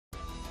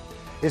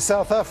Is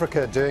South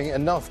Africa doing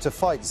enough to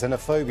fight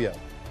xenophobia?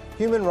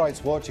 Human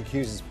Rights Watch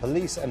accuses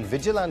police and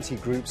vigilante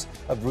groups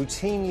of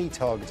routinely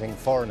targeting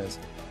foreigners.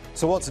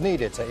 So what's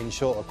needed to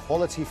ensure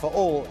equality for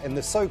all in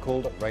the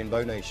so-called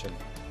Rainbow Nation?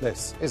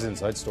 This is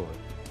Inside Story.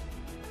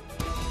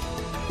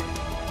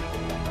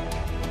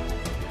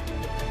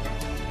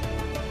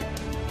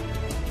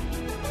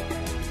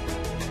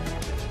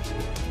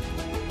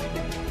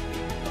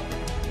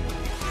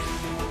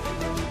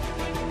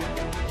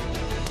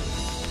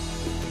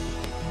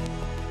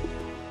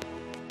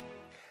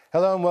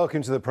 Hello and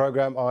welcome to the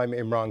programme. I'm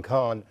Imran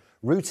Khan.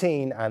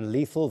 Routine and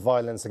lethal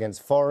violence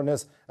against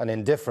foreigners and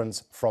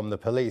indifference from the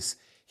police.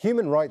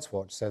 Human Rights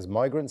Watch says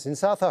migrants in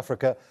South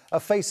Africa are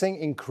facing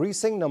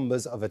increasing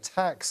numbers of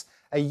attacks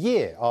a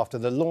year after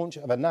the launch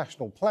of a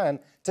national plan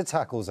to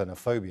tackle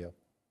xenophobia.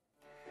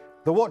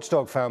 The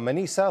watchdog found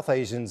many South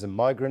Asians and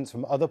migrants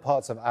from other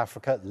parts of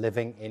Africa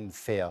living in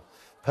fear.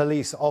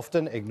 Police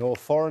often ignore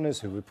foreigners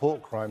who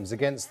report crimes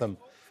against them.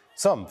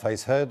 Some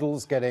face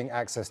hurdles getting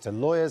access to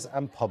lawyers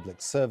and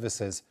public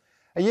services.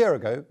 A year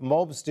ago,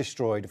 mobs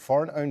destroyed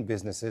foreign-owned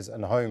businesses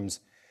and homes.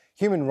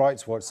 Human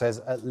Rights Watch says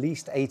at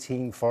least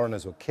 18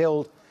 foreigners were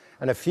killed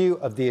and a few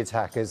of the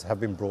attackers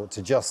have been brought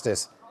to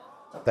justice.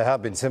 There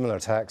have been similar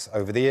attacks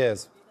over the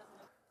years.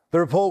 The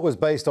report was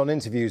based on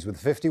interviews with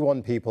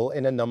 51 people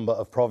in a number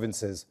of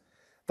provinces.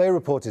 They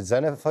reported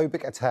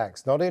xenophobic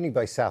attacks not only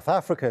by South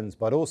Africans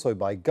but also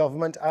by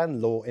government and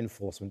law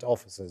enforcement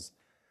officers.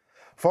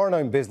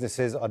 Foreign-owned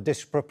businesses are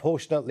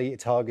disproportionately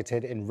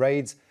targeted in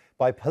raids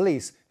by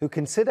police who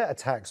consider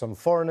attacks on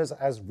foreigners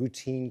as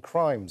routine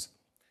crimes.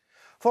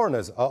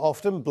 Foreigners are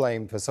often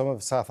blamed for some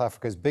of South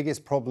Africa's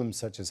biggest problems,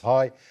 such as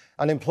high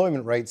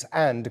unemployment rates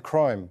and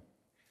crime.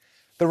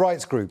 The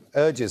rights group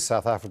urges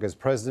South Africa's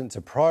president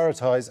to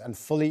prioritise and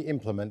fully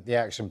implement the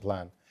action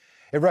plan.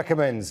 It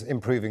recommends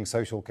improving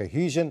social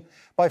cohesion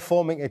by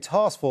forming a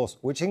task force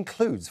which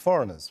includes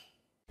foreigners.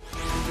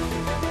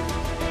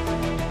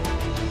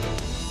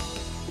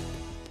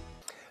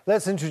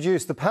 Let's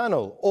introduce the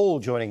panel, all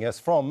joining us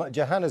from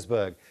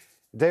Johannesburg.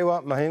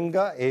 Dewa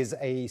Mavhinga is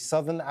a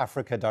Southern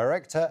Africa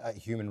director at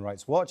Human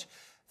Rights Watch.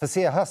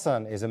 Fasiha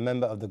Hassan is a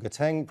member of the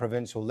Gauteng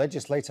Provincial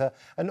Legislature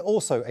and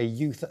also a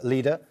youth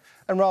leader.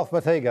 And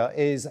Mathekga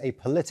is a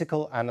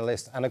political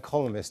analyst and a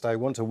columnist. I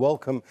want to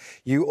welcome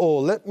you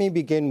all. Let me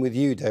begin with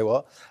you,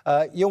 Dewa.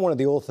 You're one of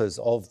the authors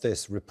of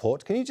this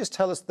report. Can you just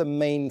tell us the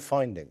main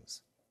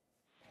findings?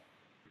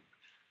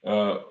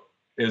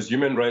 As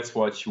Human Rights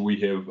Watch, we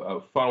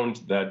have found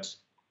that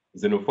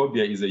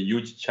xenophobia is a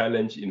huge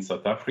challenge in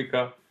South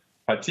Africa,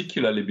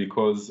 particularly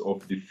because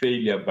of the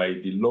failure by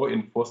the law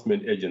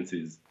enforcement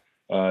agencies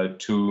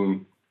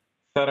to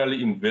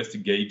thoroughly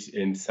investigate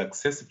and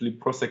successfully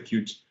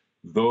prosecute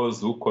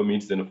those who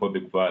commit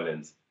xenophobic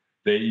violence.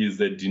 There is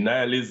a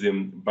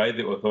denialism by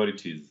the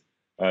authorities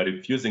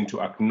refusing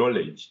to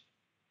acknowledge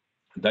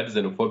that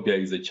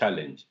xenophobia is a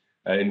challenge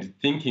and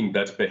thinking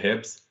that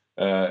perhaps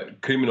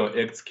criminal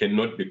acts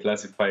cannot be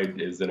classified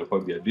as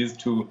xenophobia. These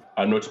two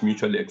are not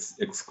mutually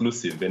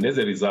exclusive. And as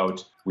a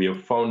result, we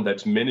have found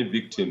that many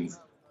victims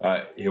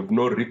have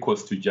no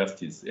recourse to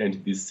justice.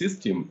 And the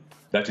system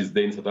that is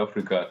there in South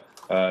Africa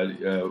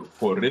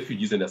for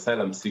refugees and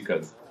asylum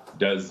seekers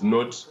does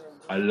not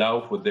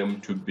allow for them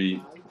to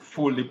be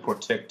fully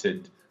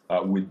protected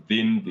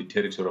within the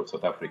territory of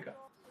South Africa.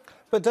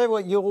 But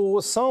Dewa,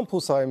 your sample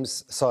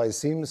size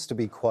seems to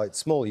be quite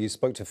small. You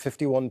spoke to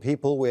 51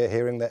 people. We're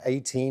hearing that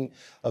 18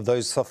 of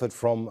those suffered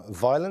from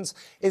violence.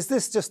 Is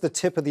this just the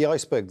tip of the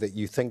iceberg that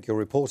you think you're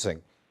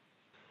reporting?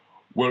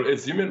 Well,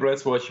 as Human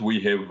Rights Watch,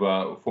 we have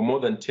for more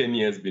than 10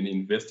 years been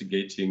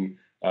investigating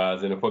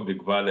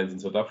xenophobic violence in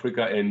South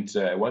Africa. And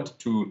I want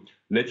to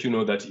let you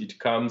know that it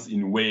comes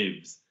in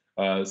waves.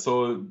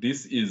 So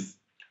this is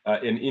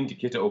an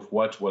indicator of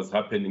what was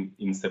happening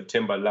in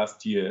September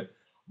last year.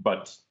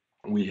 But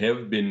we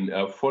have been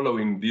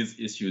following these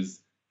issues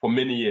for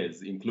many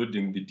years,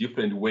 including the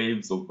different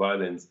waves of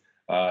violence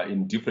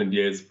in different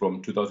years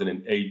from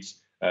 2008,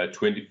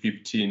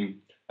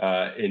 2015,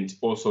 and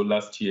also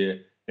last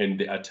year, and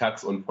the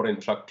attacks on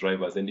foreign truck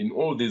drivers. And in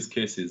all these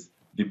cases,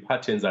 the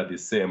patterns are the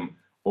same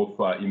of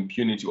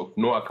impunity, of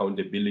no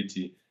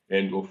accountability,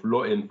 and of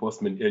law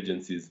enforcement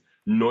agencies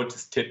not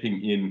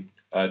stepping in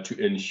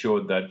to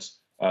ensure that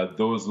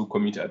those who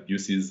commit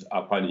abuses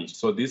are punished.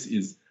 So this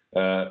is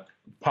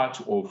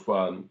part of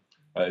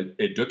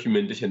a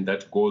documentation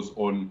that goes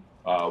on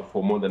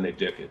for more than a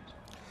decade.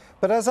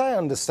 But as I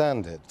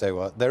understand it,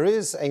 Dewa, there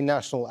is a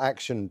national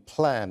action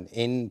plan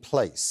in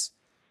place.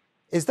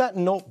 Is that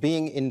not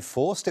being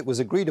enforced? It was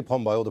agreed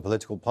upon by all the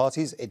political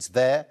parties. It's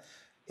there.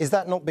 Is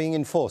that not being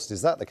enforced?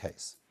 Is that the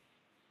case?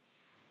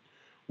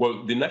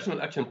 Well, the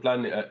national action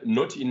plan,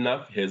 not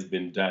enough has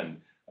been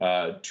done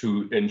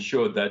to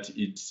ensure that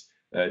it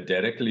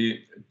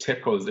directly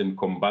tackles and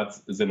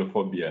combats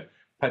xenophobia,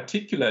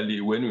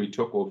 particularly when we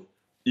talk of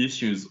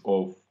issues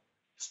of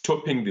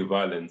stopping the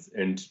violence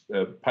and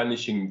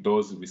punishing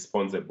those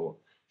responsible.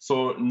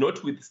 So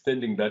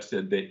notwithstanding that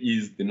there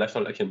is the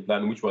National Action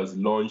Plan, which was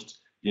launched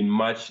in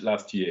March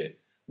last year,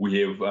 We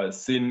have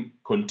seen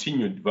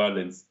continued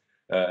violence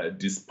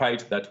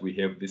despite that we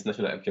have this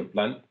National Action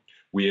Plan.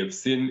 We have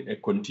seen a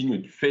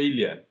continued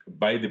failure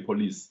by the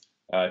police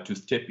to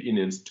step in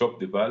and stop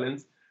the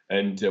violence.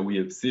 And we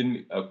have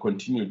seen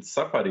continued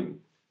suffering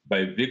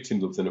by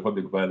victims of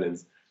xenophobic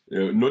violence,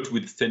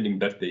 notwithstanding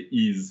that there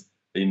is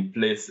in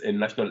place a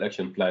National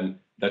Action Plan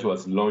that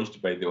was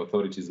launched by the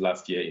authorities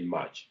last year in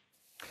March.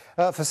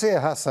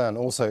 Fasiha, Hassan,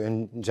 also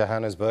in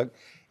Johannesburg,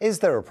 is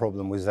there a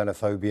problem with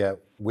xenophobia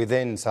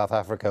within South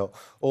Africa,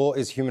 or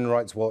is Human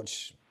Rights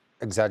Watch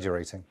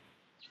exaggerating?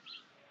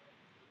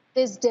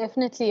 There's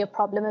definitely a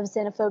problem of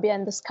xenophobia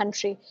in this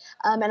country.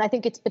 And I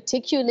think it's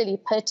particularly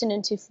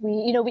pertinent if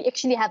we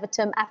actually have a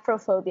term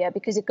Afrophobia,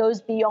 because it goes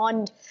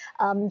beyond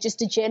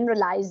just a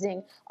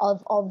generalizing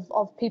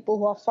of people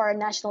who are foreign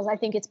nationals. I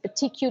think it's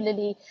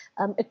particularly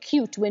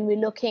acute when we're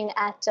looking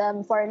at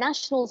foreign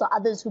nationals or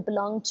others who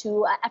belong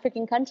to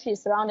African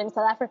countries surrounding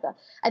South Africa.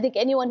 I think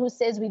anyone who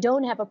says we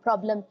don't have a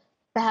problem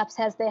perhaps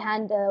has their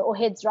hand or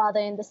heads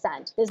rather in the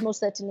sand. There's most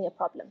certainly a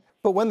problem.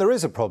 But when there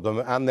is a problem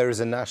and there is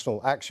a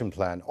national action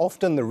plan,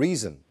 often the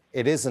reason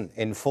it isn't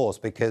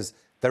enforced because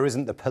there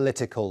isn't the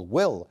political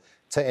will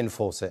to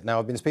enforce it. Now,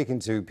 I've been speaking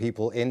to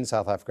people in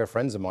South Africa,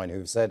 friends of mine,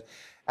 who've said,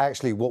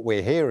 actually, what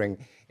we're hearing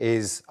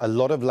is a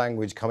lot of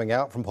language coming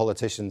out from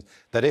politicians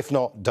that, if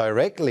not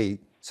directly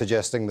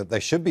suggesting that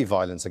there should be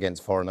violence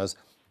against foreigners,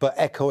 but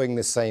echoing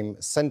the same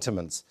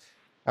sentiments.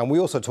 And we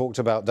also talked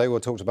about, Dewa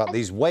talked about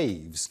these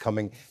waves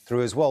coming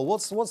through as well.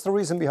 What's the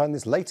reason behind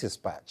this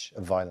latest batch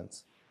of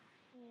violence?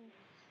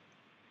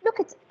 Look,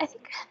 I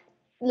think,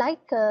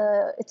 like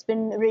it's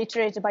been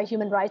reiterated by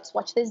Human Rights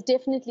Watch, there's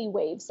definitely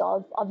waves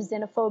of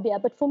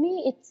xenophobia. But for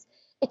me,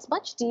 it's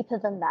much deeper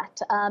than that.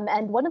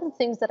 And one of the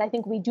things that I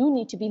think we do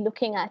need to be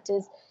looking at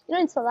is,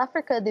 in South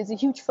Africa, there's a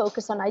huge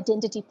focus on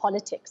identity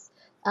politics.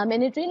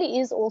 And it really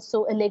is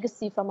also a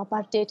legacy from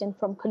apartheid and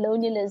from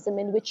colonialism,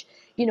 in which,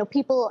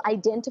 people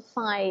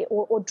identify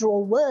or draw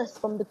worth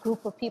from the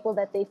group of people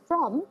that they're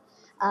from.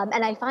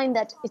 And I find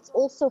that it's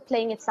also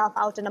playing itself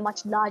out on a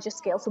much larger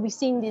scale. So we're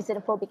seeing these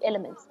xenophobic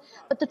elements.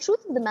 But the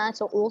truth of the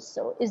matter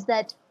also is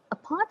that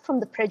apart from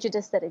the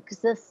prejudice that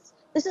exists,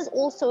 this is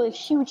also a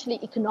hugely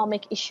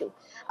economic issue.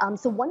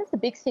 So one of the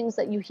big things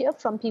that you hear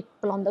from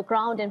people on the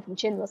ground and from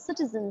general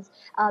citizens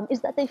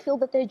is that they feel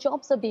that their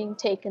jobs are being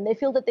taken. They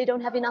feel that they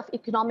don't have enough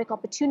economic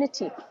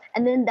opportunity.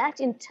 And then that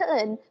in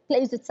turn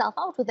plays itself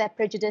out with that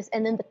prejudice.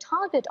 And then the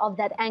target of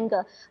that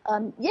anger,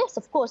 yes,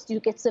 of course,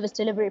 you get service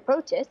delivery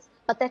protests,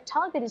 but that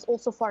target is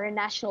also foreign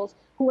nationals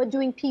who are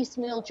doing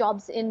piecemeal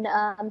jobs in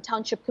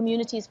township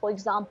communities, for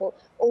example,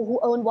 or who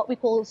own what we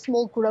call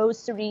small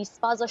grocery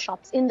spaza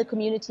shops in the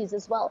communities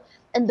as well.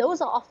 And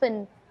those are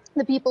often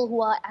the people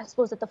who are, I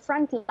suppose, at the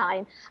front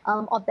line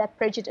of that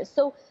prejudice.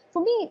 So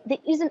for me, there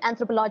is an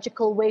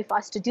anthropological way for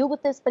us to deal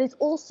with this, but it's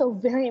also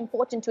very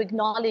important to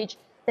acknowledge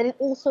that it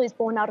also is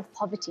born out of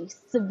poverty,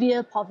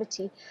 severe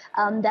poverty,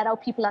 that our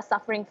people are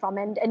suffering from.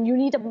 And you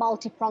need a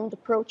multi-pronged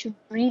approach,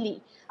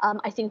 really,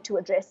 I think, to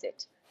address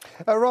it.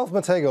 Ralph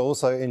Mathekga,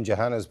 also in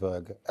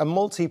Johannesburg. A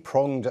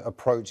multi-pronged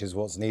approach is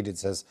what's needed,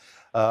 says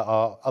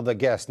our other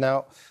guest.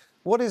 Now,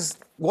 what is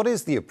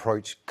the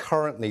approach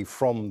currently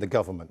from the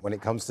government when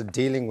it comes to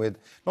dealing with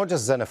not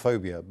just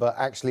xenophobia, but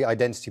actually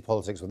identity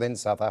politics within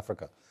South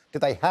Africa? Do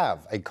they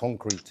have a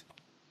concrete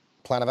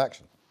plan of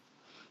action?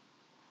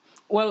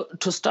 Well,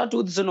 to start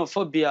with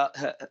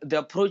xenophobia, the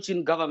approach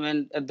in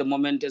government at the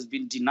moment has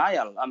been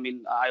denial. I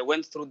mean, I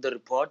went through the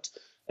report,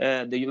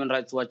 the Human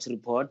Rights Watch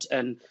report,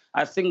 and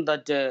I think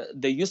that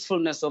the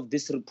usefulness of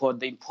this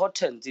report, the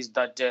importance is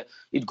that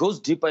it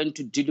goes deeper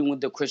into dealing with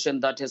the question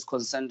that has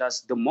concerned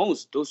us the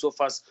most, those of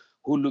us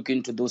who look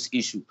into those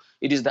issues.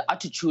 It is the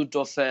attitude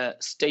of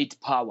state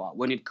power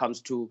when it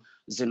comes to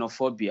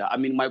xenophobia. I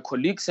mean, my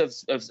colleagues have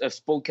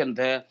spoken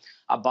there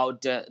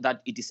about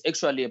that it is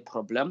actually a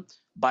problem,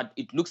 but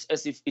it looks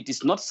as if it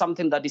is not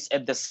something that is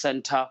at the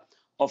center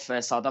of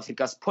South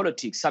Africa's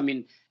politics. I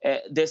mean,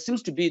 there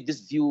seems to be this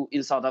view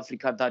in South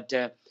Africa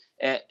that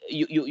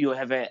you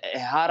have a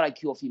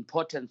hierarchy of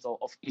importance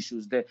of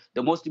issues. The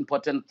most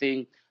important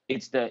thing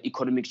is the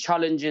economic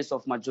challenges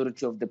of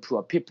majority of the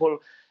poor people,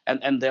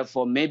 and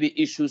therefore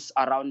maybe issues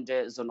around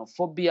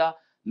xenophobia,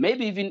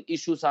 maybe even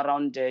issues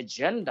around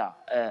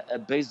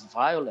gender-based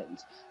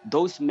violence.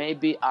 Those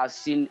maybe are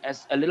seen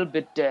as a little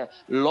bit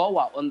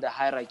lower on the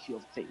hierarchy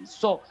of things.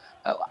 So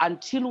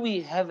until we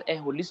have a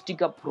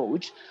holistic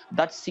approach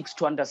that seeks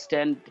to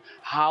understand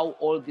how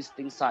all these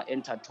things are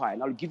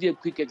intertwined. I'll give you a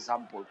quick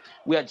example.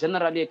 We are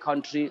generally a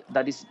country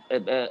that is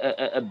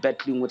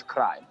battling with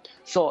crime.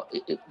 So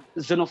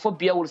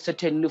xenophobia will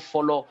certainly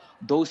follow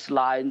those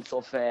lines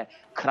of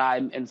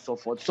crime and so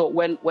forth. So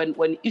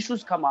when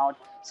issues come out,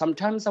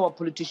 sometimes our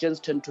politicians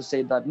tend to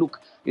say that,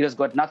 look, it has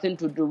got nothing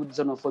to do with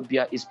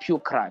xenophobia, it's pure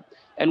crime.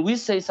 And we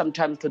say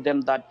sometimes to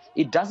them that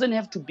it doesn't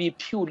have to be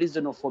purely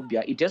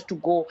xenophobia. It has to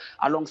go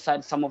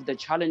alongside some of the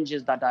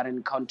challenges that are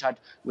encountered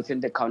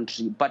within the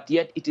country, but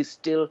yet it is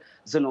still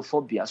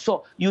xenophobia.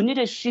 So you need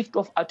a shift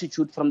of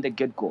attitude from the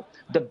get-go.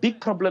 The big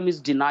problem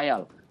is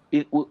denial.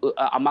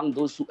 among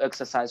those who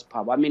exercise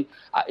power. I mean,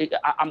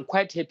 I'm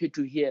quite happy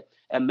to hear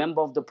a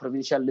member of the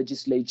Provincial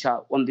Legislature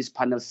on this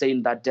panel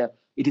saying that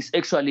it is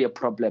actually a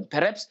problem.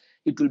 Perhaps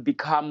it will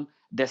become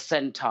the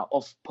center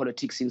of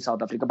politics in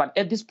South Africa. But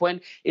at this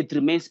point, it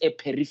remains a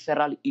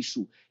peripheral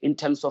issue in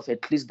terms of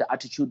at least the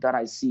attitude that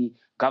I see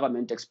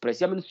government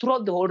expressing. I mean,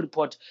 throughout the whole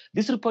report,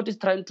 this report is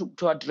trying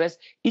to address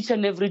each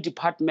and every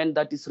department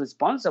that is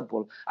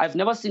responsible. I've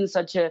never seen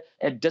such a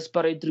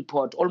desperate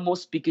report,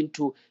 almost speaking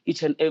to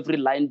each and every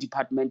line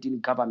department in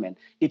government.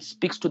 It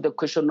speaks to the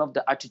question of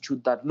the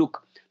attitude that,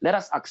 look, let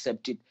us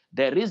accept it.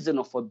 There is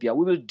xenophobia.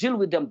 We will deal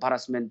with the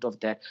embarrassment of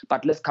that,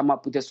 but let's come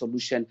up with a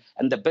solution.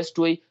 And the best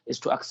way is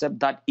to accept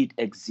that it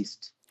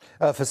exists.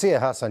 Fasiha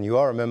Hassan, you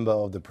are a member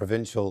of the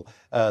Provincial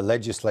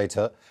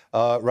Legislature.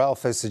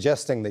 Ralph is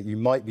suggesting that you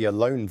might be a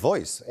lone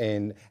voice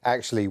in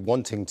actually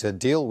wanting to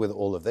deal with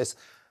all of this.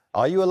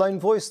 Are you a lone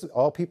voice?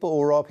 Are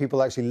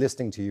people actually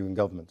listening to you in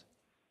government?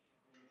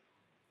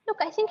 Look,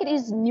 I think it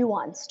is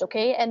nuanced,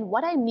 okay? And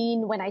what I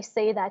mean when I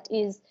say that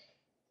is,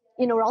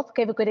 you know, Ralph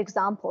gave a good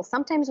example.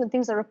 Sometimes when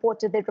things are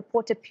reported, they're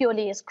reported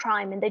purely as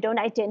crime and they don't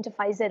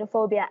identify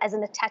xenophobia as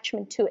an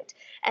attachment to it.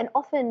 And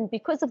often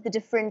because of the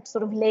different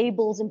sort of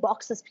labels and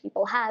boxes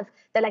people have,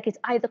 they're like, it's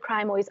either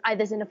crime or it's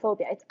either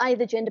xenophobia, it's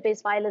either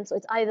gender-based violence or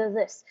it's either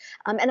this.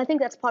 And I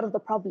think that's part of the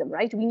problem,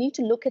 right? We need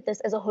to look at this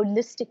as a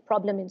holistic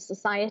problem in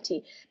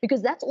society,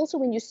 because that's also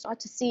when you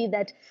start to see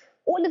that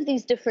all of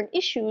these different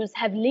issues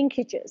have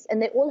linkages and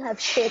they all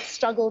have shared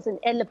struggles and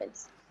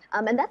elements.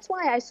 And that's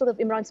why I sort of,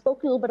 Imran,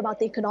 spoke a little bit about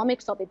the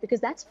economics of it,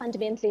 because that's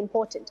fundamentally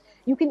important.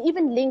 You can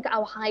even link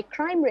our high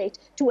crime rate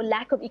to a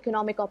lack of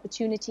economic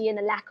opportunity and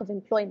a lack of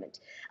employment.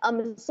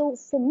 So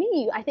for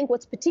me, I think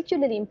what's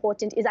particularly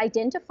important is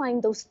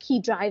identifying those key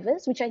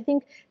drivers, which I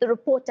think the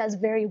report does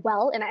very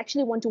well. And I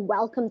actually want to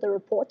welcome the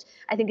report.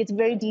 I think it's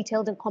very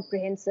detailed and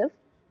comprehensive.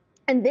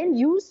 And then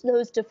use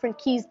those different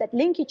keys that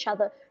link each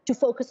other to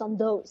focus on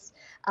those.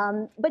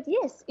 But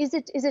yes, is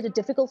it a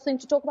difficult thing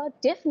to talk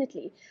about?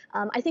 Definitely.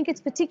 I think it's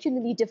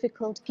particularly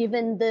difficult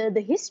given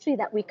the history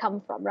that we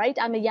come from, right?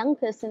 I'm a young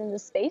person in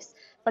this space,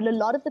 but a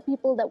lot of the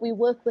people that we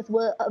work with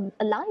were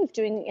alive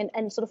during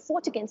and sort of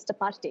fought against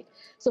apartheid.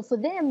 So for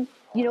them,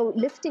 you know,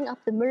 lifting up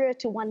the mirror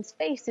to one's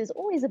face is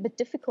always a bit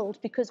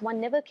difficult because one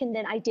never can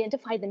then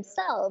identify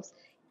themselves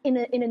in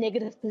a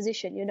negative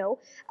position, you know.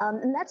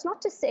 And that's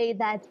not to say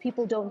that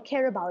people don't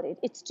care about it.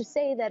 It's to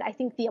say that I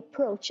think the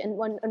approach, and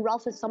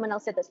Ralph, as someone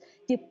else said this,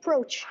 the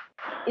approach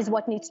is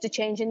what needs to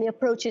change, and the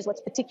approach is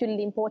what's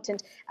particularly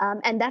important.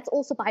 And that's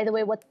also, by the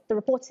way, what the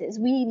report says.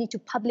 We need to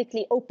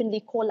publicly,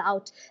 openly call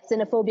out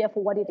xenophobia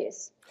for what it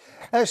is.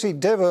 Actually,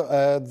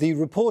 Dewa, the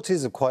report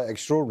is quite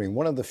extraordinary.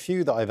 One of the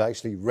few that I've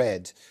actually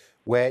read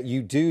where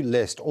you do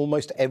list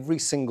almost every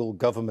single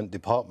government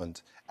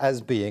department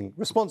as being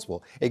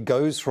responsible. It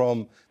goes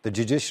from the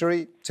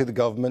judiciary to the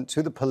government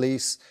to the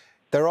police.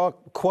 There are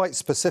quite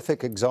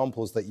specific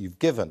examples that you've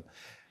given,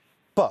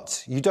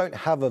 but you don't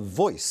have a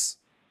voice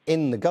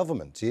in the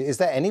government. Is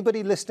there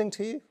anybody listening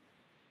to you?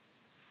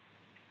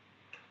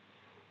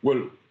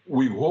 Well,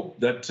 we hope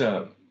that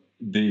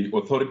the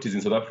authorities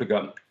in South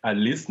Africa are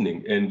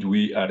listening, and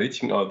we are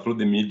reaching out through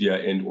the media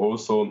and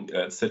also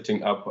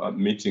setting up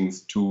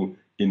meetings to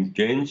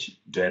engage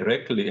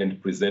directly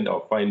and present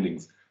our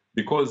findings.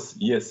 Because,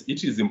 yes,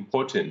 it is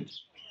important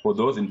for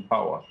those in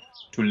power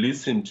to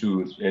listen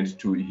to and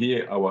to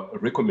hear our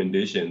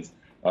recommendations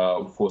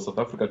for South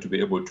Africa to be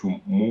able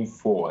to move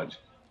forward.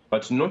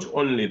 But not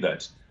only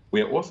that, we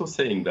are also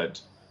saying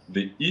that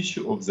the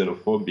issue of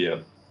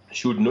xenophobia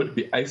should not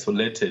be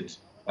isolated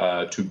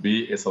to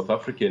be a South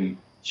African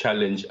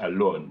challenge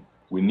alone.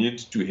 We need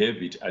to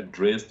have it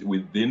addressed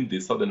within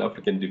the Southern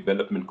African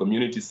Development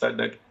Community,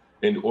 SADC,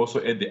 and also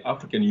at the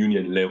African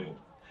Union level.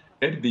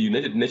 At the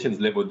United Nations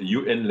level, the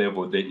UN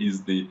level, there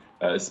is the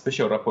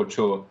special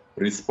rapporteur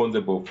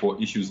responsible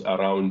for issues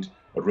around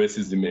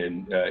racism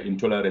and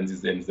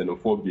intolerances and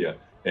xenophobia.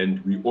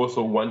 And we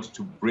also want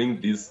to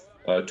bring this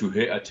to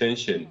her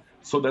attention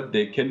so that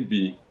there can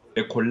be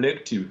a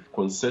collective,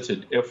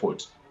 concerted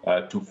effort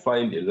to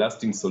find a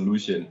lasting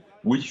solution,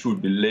 which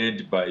should be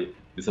led by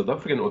the South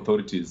African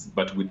authorities,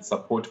 but with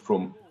support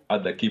from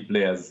other key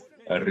players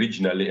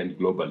regionally and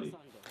globally.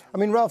 I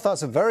mean, Ralph,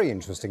 that's a very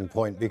interesting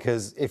point,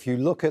 because if you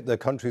look at the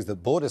countries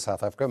that border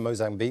South Africa,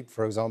 Mozambique,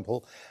 for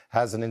example,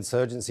 has an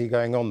insurgency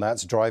going on.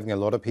 That's driving a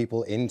lot of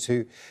people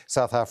into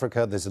South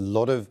Africa. There's a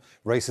lot of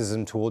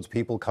racism towards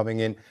people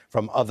coming in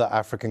from other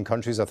African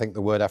countries. I think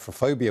the word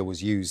Afrophobia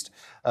was used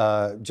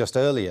just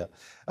earlier.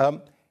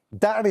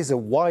 That is a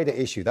wider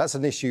issue. That's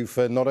an issue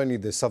for not only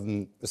the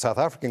South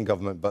African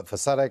government, but for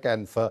SADC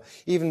and for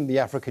even the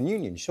African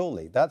Union,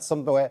 surely. That's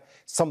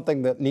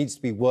something that needs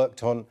to be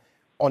worked on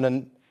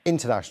an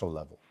international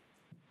level.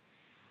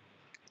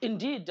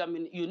 Indeed, I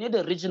mean, you need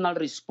a regional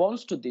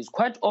response to this.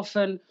 Quite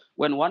often,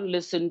 when one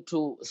listens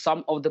to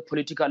some of the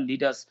political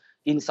leaders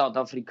in South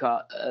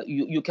Africa,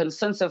 you can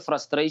sense a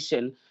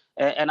frustration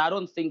And I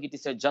don't think it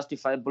is a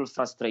justifiable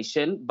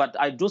frustration, but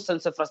I do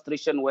sense a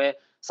frustration where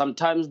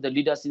sometimes the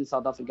leaders in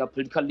South Africa,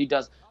 political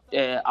leaders,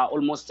 are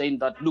almost saying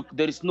that, look,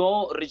 there is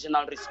no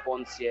regional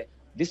response here.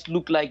 This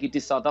looks like it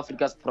is South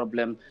Africa's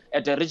problem.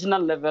 At a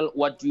regional level,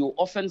 what you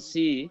often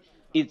see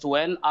is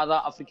when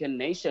other African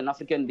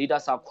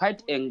leaders are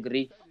quite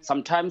angry,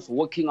 sometimes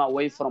walking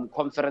away from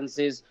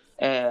conferences.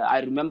 I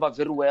remember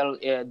very well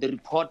the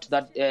report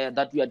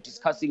that we are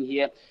discussing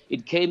here.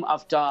 It came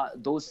after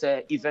those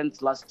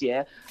events last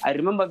year. I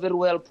remember very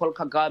well Paul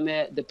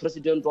Kagame, the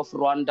president of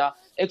Rwanda,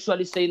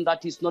 actually saying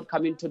that he's not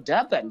coming to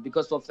Durban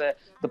because of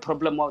the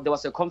problem. There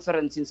was a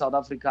conference in South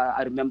Africa,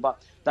 I remember,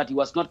 that he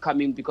was not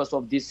coming because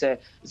of this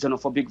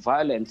xenophobic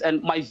violence.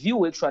 And my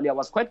view, actually, I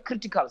was quite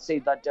critical,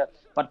 saying that,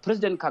 but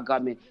President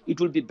Kagame, it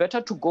will be better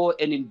to go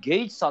and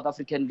engage South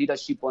African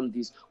leadership on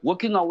this.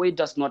 Walking away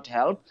does not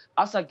help.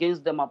 Us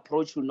against them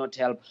approach will not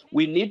help.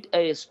 We need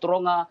a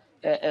stronger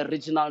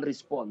regional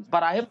response.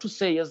 But I have to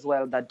say as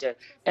well that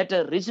at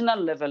a regional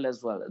level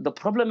as well, the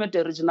problem at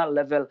a regional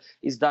level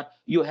is that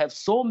you have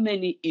so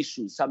many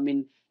issues. I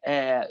mean,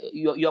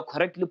 you're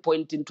correctly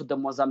pointing to the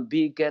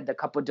Mozambique, the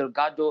Cabo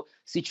Delgado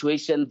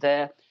situation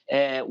there.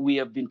 We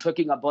have been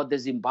talking about the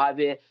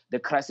Zimbabwe, the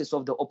crisis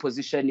of the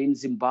opposition in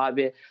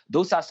Zimbabwe.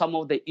 Those are some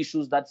of the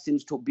issues that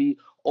seems to be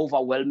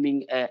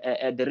overwhelming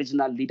the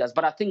regional leaders.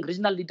 But I think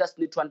regional leaders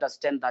need to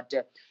understand that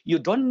you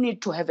don't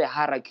need to have a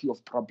hierarchy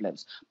of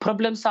problems.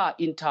 Problems are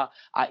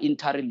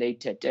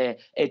interrelated.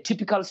 A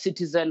typical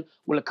citizen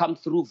will come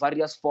through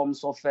various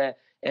forms of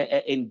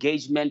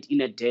engagement in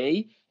a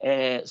day.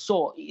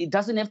 So it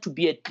doesn't have to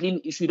be a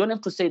clean issue. You don't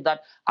have to say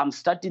that I'm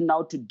starting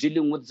now to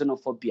dealing with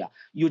xenophobia.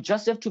 You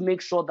just have to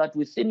make sure that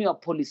within your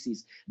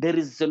policies, there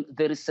is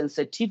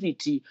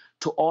sensitivity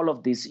to all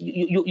of this.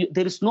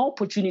 There is no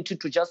opportunity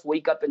to just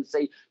wake up and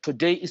say,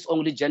 today is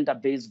only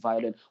gender-based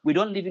violence. We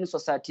don't live in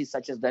societies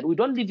such as that. We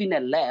don't live in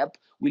a lab.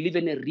 We live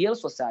in a real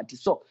society.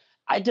 So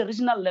at the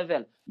regional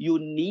level, you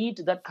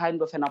need that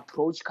kind of an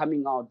approach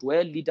coming out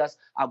where leaders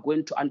are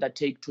going to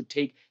undertake to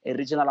take a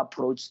regional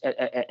approach.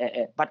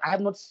 But I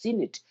have not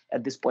seen it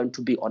at this point,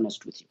 to be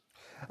honest with you.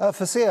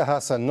 Fasiha,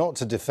 Hassan, not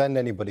to defend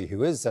anybody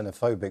who is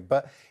xenophobic,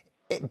 but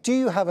do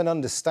you have an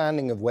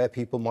understanding of where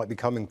people might be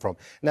coming from?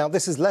 Now,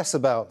 this is less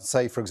about,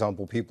 say, for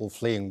example, people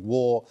fleeing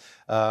war,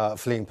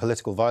 fleeing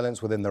political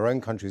violence within their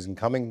own countries and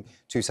coming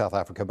to South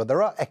Africa, but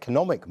there are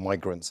economic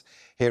migrants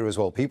here as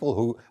well, people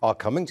who are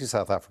coming to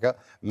South Africa,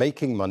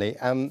 making money,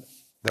 and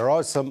there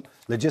are some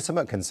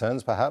legitimate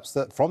concerns, perhaps,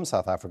 that from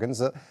South Africans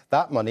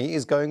that money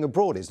is going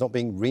abroad. It's not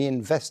being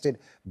reinvested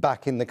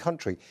back in the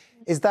country.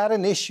 Is that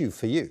an issue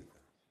for you?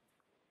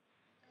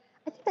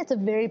 I think that's a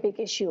very big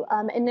issue.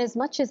 And as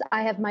much as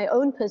I have my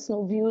own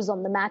personal views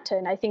on the matter,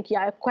 and I think,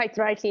 yeah, quite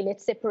rightly,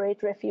 let's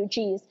separate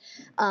refugees.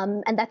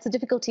 And that's a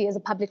difficulty as a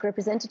public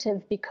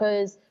representative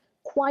because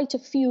quite a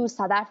few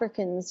South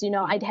Africans,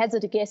 I'd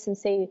hazard a guess and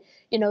say,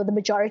 the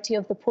majority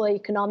of the poor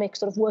economic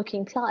sort of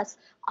working class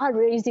are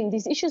raising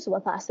these issues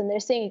with us. And they're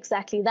saying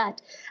exactly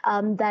that,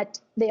 that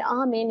there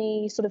are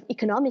many sort of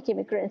economic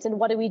immigrants. And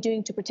what are we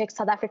doing to protect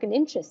South African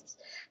interests?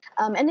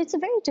 And it's a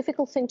very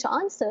difficult thing to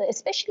answer,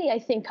 especially, I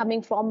think,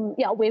 coming from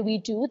where we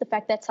do, the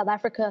fact that South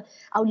Africa,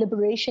 our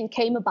liberation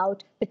came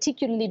about,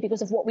 particularly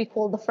because of what we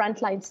call the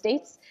frontline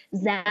states,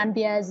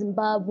 Zambia,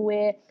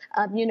 Zimbabwe,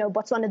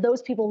 Botswana,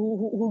 those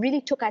people who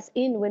really took us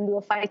in when we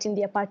were fighting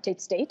the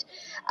apartheid state.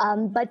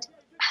 But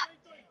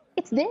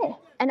it's there.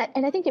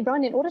 And I think,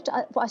 Imran, in order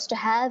for us to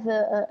have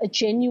a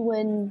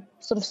genuine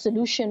sort of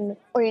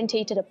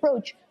solution-orientated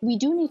approach, we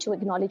do need to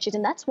acknowledge it.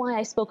 And that's why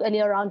I spoke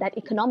earlier around that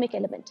economic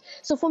element.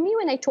 So for me,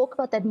 when I talk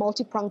about that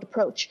multi-pronged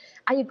approach,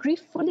 I agree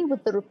fully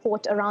with the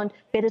report around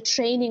better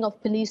training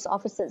of police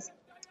officers,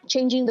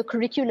 changing the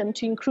curriculum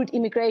to include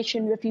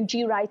immigration,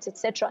 refugee rights,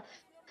 etc.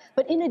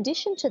 But in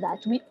addition to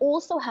that, we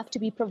also have to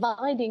be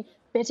providing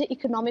better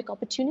economic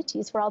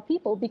opportunities for our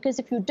people, because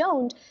if you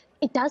don't,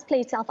 it does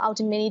play itself out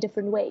in many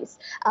different ways.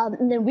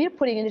 And then we're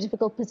putting in a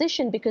difficult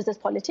position because as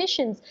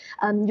politicians,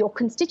 your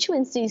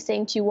constituency is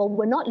saying to you, well,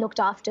 we're not looked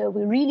after,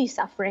 we're really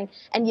suffering,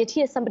 and yet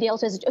here's somebody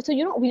else. So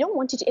we don't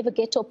want you to ever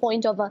get to a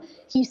point of a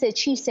he said,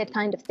 she said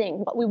kind of thing.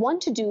 What we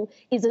want to do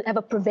is have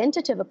a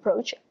preventative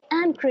approach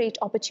and create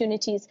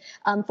opportunities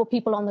for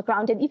people on the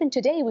ground. And even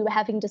today, we were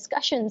having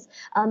discussions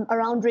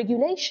around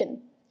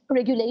regulation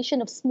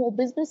of small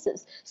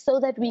businesses so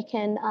that we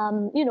can,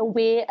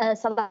 where a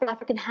South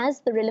African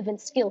has the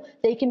relevant skill,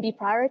 they can be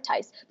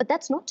prioritized. But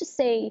that's not to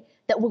say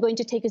that we're going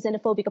to take a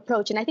xenophobic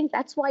approach. And I think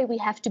that's why we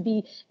have to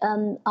be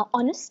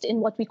honest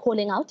in what we're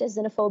calling out as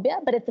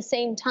xenophobia, but at the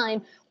same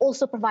time,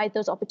 also provide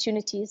those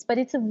opportunities. But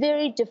it's a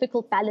very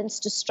difficult balance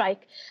to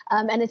strike.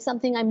 And it's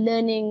something I'm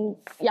learning,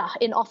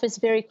 in office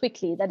very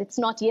quickly, that it's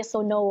not yes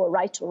or no or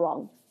right or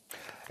wrong.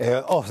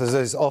 As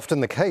is often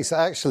the case,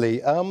 actually.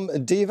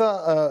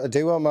 Dewa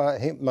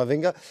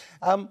Mavhinga,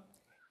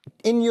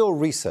 in your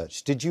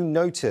research, did you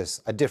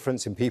notice a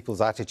difference in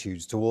people's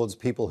attitudes towards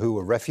people who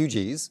were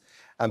refugees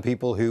and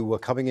people who were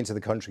coming into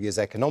the country as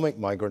economic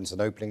migrants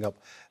and opening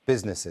up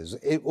businesses?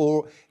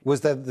 Or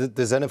was there the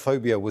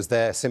xenophobia was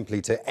there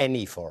simply to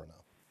any foreigner?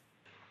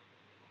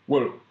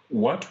 Well,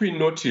 what we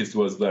noticed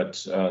was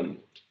that,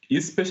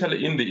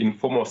 especially in the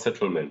informal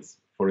settlements,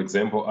 for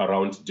example,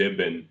 around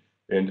Durban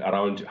and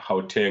around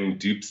Gauteng,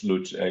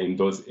 Diepsloot, in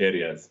those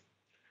areas,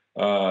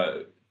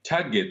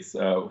 targets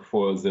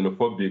for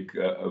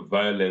xenophobic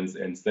violence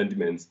and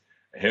sentiments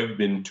have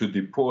been to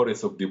the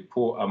poorest of the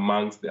poor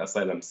amongst the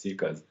asylum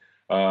seekers,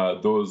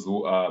 those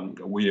who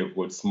we have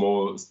got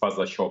small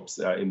spaza shops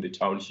in the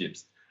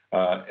townships.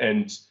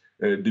 And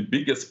the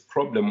biggest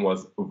problem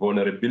was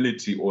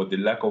vulnerability or the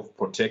lack of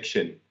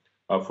protection,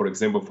 for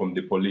example, from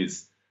the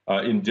police.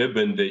 In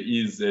Durban, there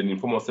is an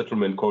informal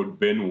settlement called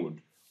Benwood,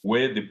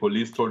 where the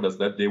police told us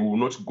that they will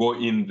not go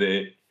in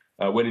there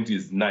when it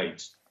is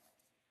night,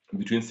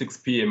 between 6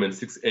 p.m. and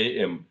 6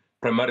 a.m.,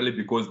 primarily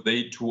because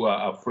they too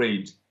are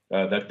afraid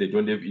that they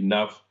don't have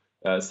enough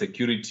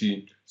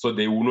security, so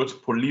they will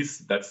not police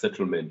that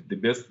settlement. The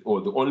best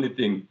or the only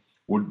thing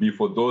would be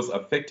for those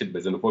affected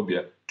by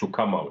xenophobia to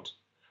come out.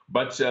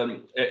 But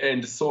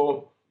and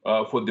so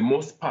for the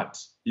most part,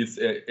 it's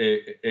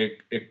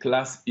a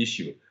class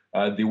issue.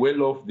 The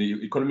well-off,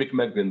 the economic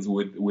migrants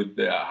with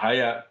the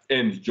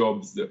higher-end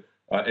jobs,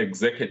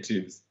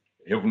 executives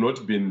have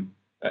not been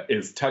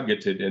as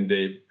targeted, and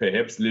they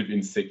perhaps live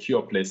in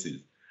secure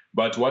places.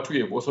 But what we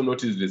have also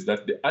noticed is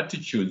that the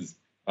attitudes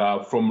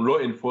from law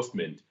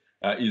enforcement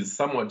is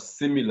somewhat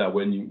similar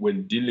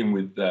when dealing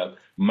with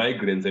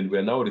migrants, and we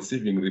are now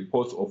receiving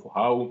reports of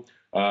how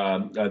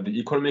the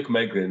economic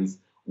migrants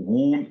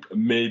who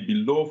may be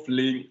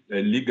lawfully,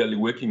 legally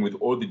working with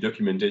all the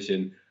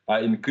documentation are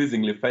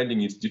increasingly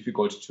finding it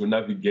difficult to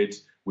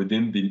navigate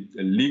within the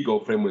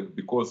legal framework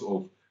because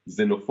of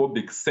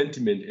xenophobic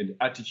sentiment and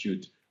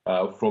attitude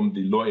from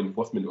the law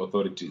enforcement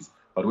authorities.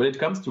 But when it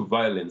comes to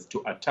violence,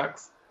 to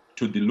attacks,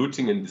 to the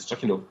looting and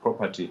destruction of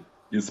property,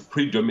 is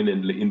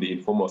predominantly in the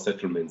informal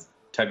settlements,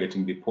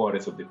 targeting the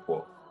poorest of the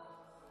poor.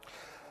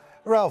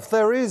 Ralph,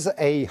 there is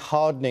a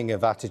hardening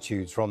of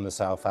attitudes from the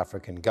South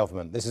African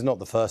government. This is not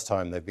the first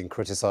time they've been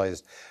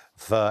criticised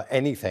for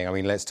anything. I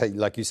mean, let's take,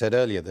 like you said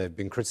earlier, they've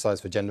been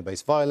criticised for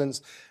gender-based violence,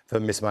 for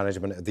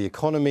mismanagement of the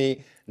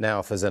economy,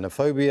 now for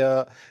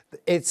xenophobia.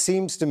 It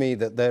seems to me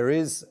that there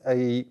is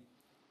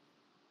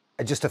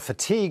just a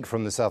fatigue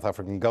from the South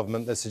African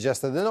government that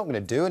suggests that they're not going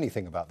to do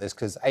anything about this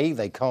because A,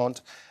 they can't,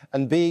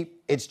 and B,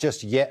 it's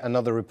just yet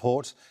another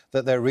report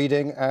that they're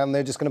reading and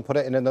they're just going to put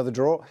it in another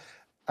drawer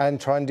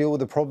and try and deal with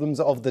the problems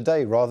of the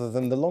day rather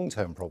than the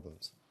long-term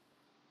problems.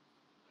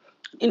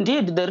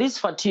 Indeed, there is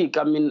fatigue.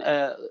 I mean,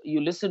 you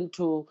listen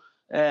to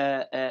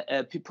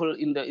people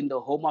in the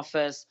Home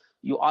Affairs,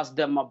 you ask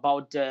them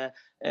about the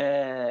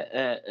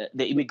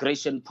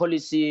immigration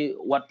policy,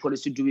 what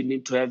policy do we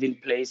need to have in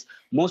place.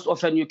 Most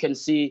often you can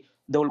see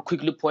they will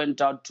quickly point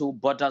out to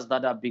borders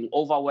that are being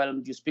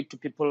overwhelmed. You speak to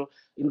people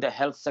in the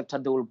health sector,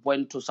 they will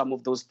point to some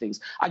of those things.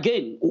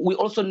 Again, we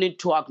also need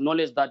to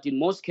acknowledge that in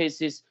most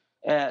cases,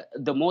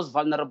 the most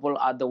vulnerable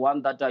are the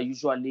ones that are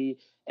usually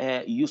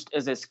used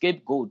as a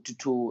scapegoat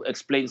to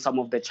explain some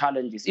of the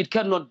challenges. It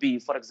cannot be,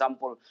 for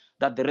example,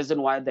 that the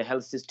reason why the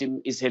health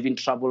system is having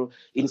trouble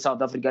in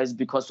South Africa is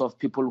because of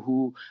people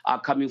who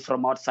are coming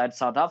from outside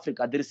South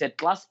Africa. There is a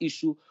class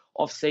issue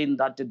of saying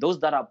that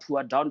those that are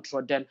poor,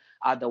 downtrodden,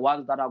 are the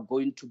ones that are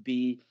going to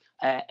be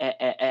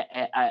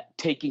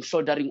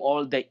shouldering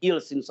all the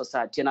ills in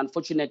society. And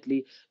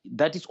unfortunately,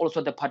 that is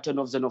also the pattern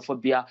of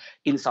xenophobia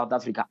in South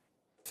Africa.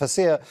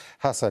 Fasiha,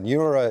 Hassan,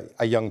 you're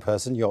a young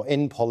person, you're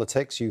in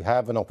politics, you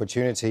have an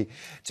opportunity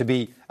to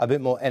be a bit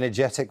more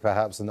energetic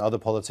perhaps than other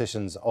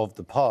politicians of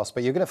the past,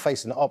 but you're going to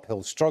face an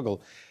uphill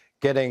struggle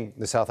getting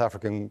the South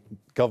African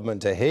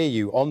government to hear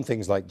you on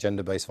things like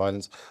gender-based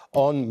violence,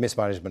 on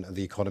mismanagement of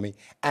the economy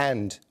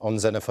and on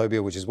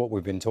xenophobia, which is what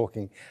we've been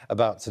talking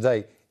about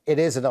today. It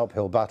is an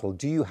uphill battle.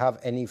 Do you have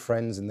any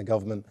friends in the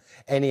government,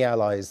 any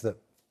allies that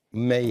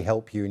may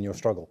help you in your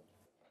struggle?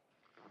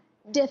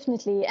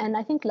 Definitely, and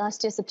I think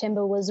last year,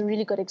 September, was a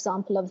really good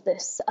example of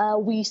this.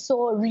 We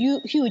saw a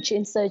huge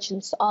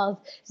insurgence of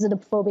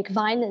xenophobic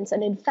violence,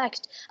 and in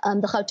fact,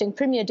 the Gauteng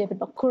Premier, David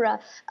Bakura,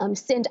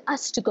 sent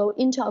us to go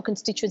into our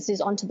constituencies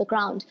onto the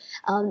ground.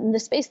 In the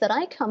space that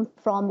I come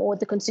from, or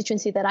the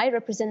constituency that I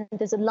represent,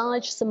 there's a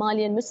large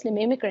Somalian Muslim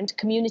immigrant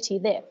community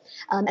there.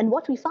 And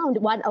what we found,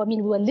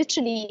 we were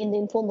literally in the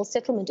informal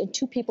settlement and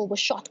 2 people were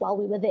shot while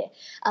we were there.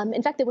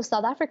 In fact, they were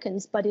South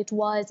Africans, but it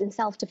was in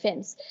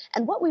self-defense.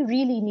 And what we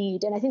really need,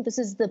 and I think this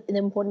is the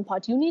important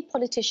part, you need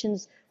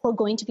politicians who are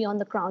going to be on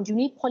the ground. You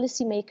need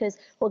policymakers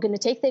who are going to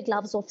take their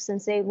gloves off and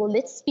say, well,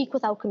 let's speak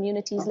with our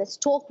communities, let's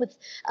talk with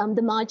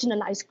the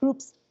marginalized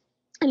groups,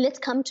 and let's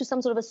come to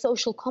some sort of a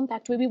social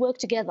compact where we work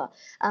together.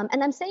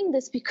 And I'm saying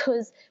this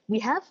because we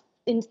have,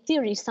 in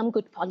theory, some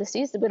good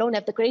policies. We don't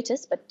have the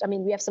greatest, but I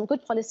mean, we have some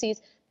good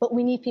policies, but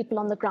we need people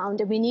on the ground,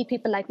 and we need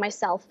people like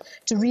myself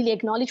to really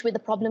acknowledge where the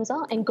problems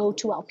are and go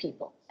to our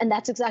people. And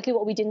that's exactly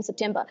what we did in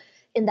September.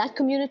 In that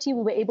community,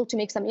 we were able to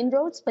make some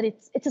inroads, but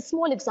it's a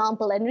small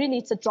example, and really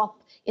it's a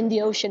drop in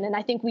the ocean. And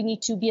I think we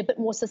need to be a bit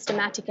more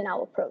systematic in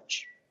our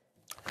approach.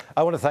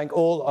 I want to thank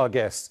all our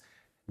guests.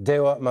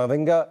 Dewa,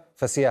 Mavhinga,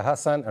 Fasiha,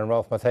 Hassan and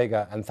Ralph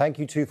Mathekga. And thank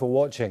you too for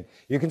watching.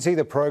 You can see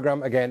the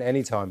programme again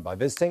anytime by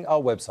visiting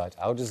our website,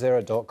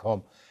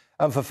 aljazeera.com.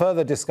 And for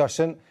further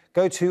discussion,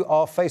 go to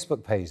our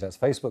Facebook page. That's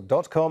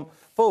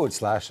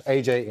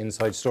facebook.com/AJ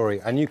Inside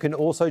Story. And you can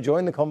also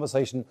join the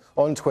conversation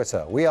on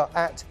Twitter. We are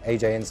at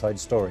AJ Inside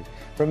Story.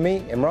 From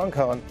me, Imran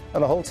Khan,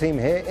 and the whole team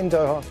here in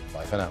Doha,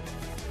 bye for now.